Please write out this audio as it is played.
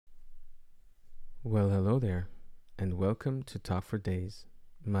Well, hello there, and welcome to Talk for Days.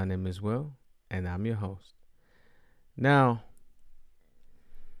 My name is Will, and I'm your host. Now,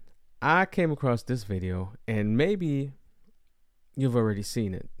 I came across this video, and maybe you've already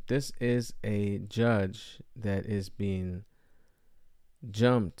seen it. This is a judge that is being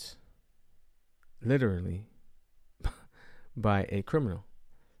jumped, literally, by a criminal.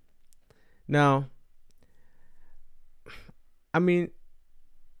 Now, I mean,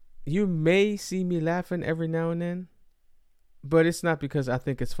 you may see me laughing every now and then, but it's not because I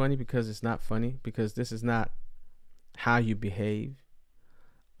think it's funny, because it's not funny, because this is not how you behave.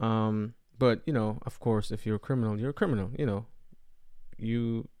 But of course, if you're a criminal, you're a criminal.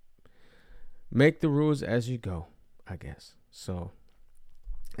 You make the rules as you go, I guess. So,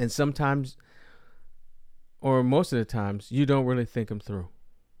 and sometimes, or most of the times, you don't really think them through.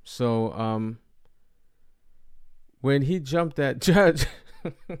 So, when he jumped that judge,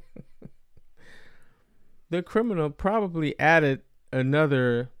 the criminal probably added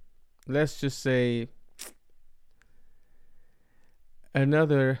another, let's just say,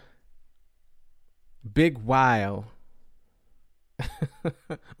 another big while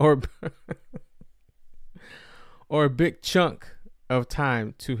or or a big chunk of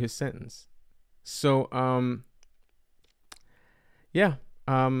time to his sentence. So for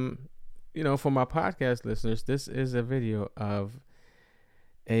my podcast listeners, this is a video of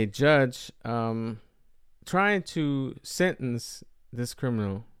a judge trying to sentence this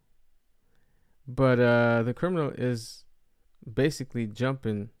criminal, but the criminal is basically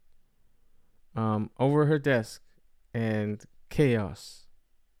jumping over her desk, and chaos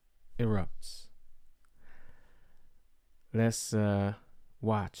erupts. Let's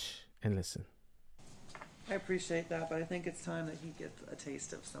watch and listen. I appreciate that, but I think it's time that he gets a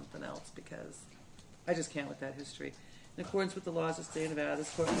taste of something else, because I just can't with that history. In accordance with the laws of the state of Nevada,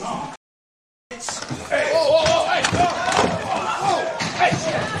 this court...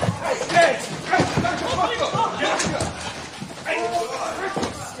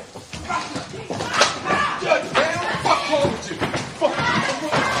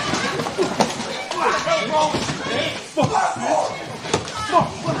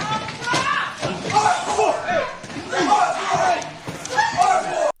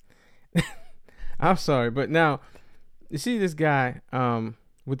 I'm sorry, but now you see this guy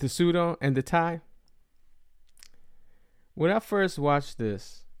with the suit on and the tie. When I first watched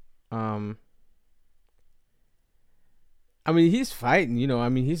this, he's fighting,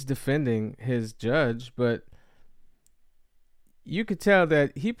 he's defending his judge, but you could tell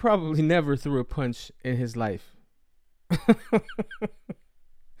that he probably never threw a punch in his life.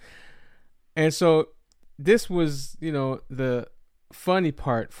 And so this was, the funny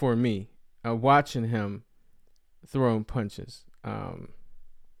part for me, watching him throwing punches.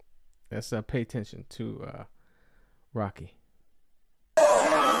 Let's pay attention to Rocky.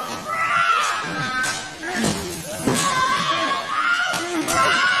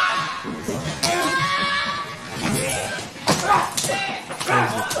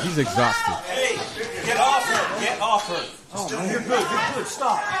 He's exhausted. Hey, get off her! Get off her! Oh, man. You're good,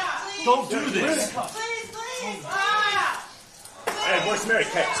 stop. Don't do this. Please. Hey, where's Mary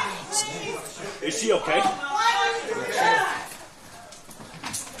Kate? Is she okay?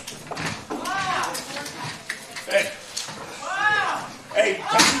 Hey, can you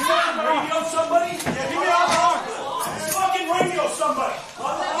fucking radio somebody? Yeah, give me all the hospital. Fucking radio somebody. Oh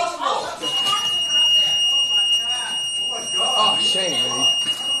my God. Oh, Shane, baby.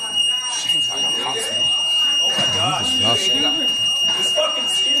 Shane's out of the hospital. Oh my gosh. His fucking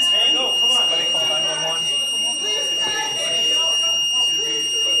skin's hanging. No, come on. Let me call 911.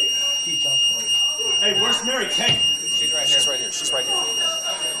 Hey, where's Mary Kate? She's right here.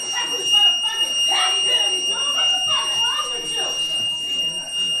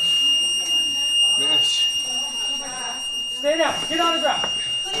 Mish. Stay down. Get on the ground.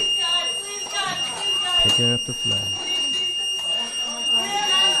 Please, God. Picking up the flag.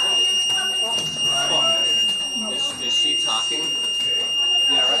 Is she talking?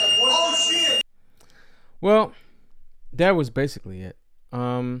 Yeah, right. Oh, shit! Well, that was basically it.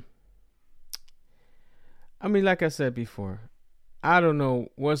 Like I said before, I don't know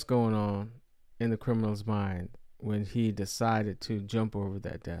what's going on in the criminal's mind when he decided to jump over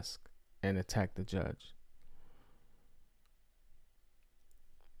that desk and attack the judge.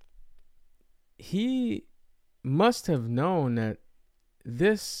 He must have known that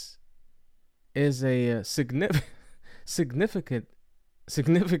this is a significant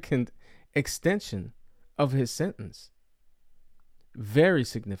extension of his sentence. Very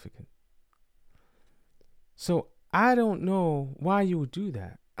significant. So I don't know why you would do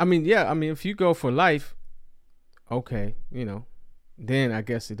that. I mean, yeah, I mean, if you go for life, okay, you know, then I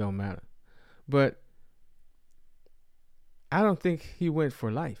guess it don't matter. But I don't think he went for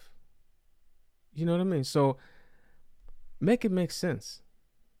life. You know what I mean? So make it make sense.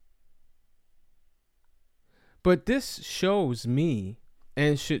 But this shows me,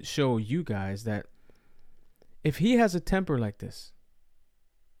 and should show you guys, that if he has a temper like this,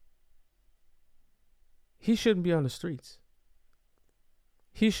 he shouldn't be on the streets.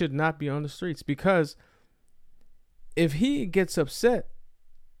 He should not be on the streets, because if he gets upset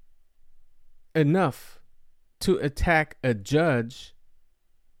enough to attack a judge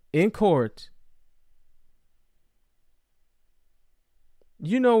in court,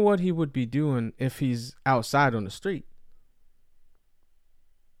 you know what he would be doing if he's outside on the street.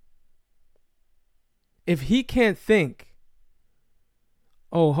 If he can't think,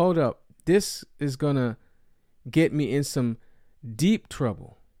 oh, hold up, this is going to get me in some deep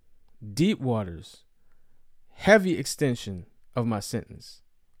trouble, deep waters, heavy extension of my sentence,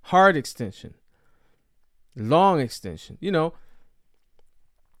 hard extension, long extension. You know,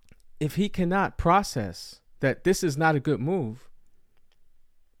 if he cannot process that this is not a good move,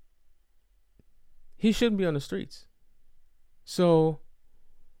 he shouldn't be on the streets. So,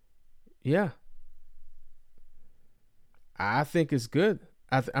 yeah, I think it's good.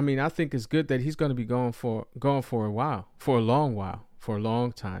 I mean, I think it's good that he's going to be going for a while, for a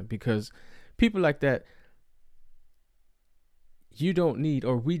long time, because people like that, you don't need,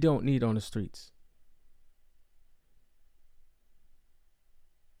 or we don't need on the streets.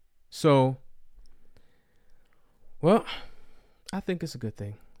 So, well, I think it's a good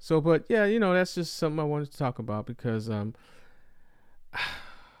thing. So, but yeah, you know, that's just something I wanted to talk about, because I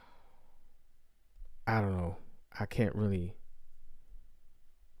don't know. I can't really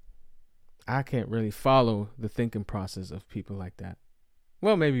follow the thinking process of people like that.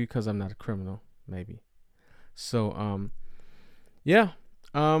 Well, maybe because I'm not a criminal, maybe. So, yeah,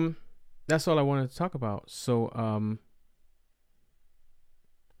 that's all I wanted to talk about. So,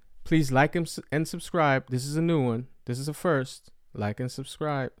 please like and subscribe. This is a new one. This is a first. Like and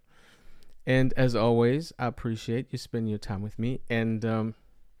subscribe. And as always, I appreciate you spending your time with me. And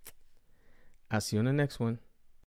I'll see you on the next one.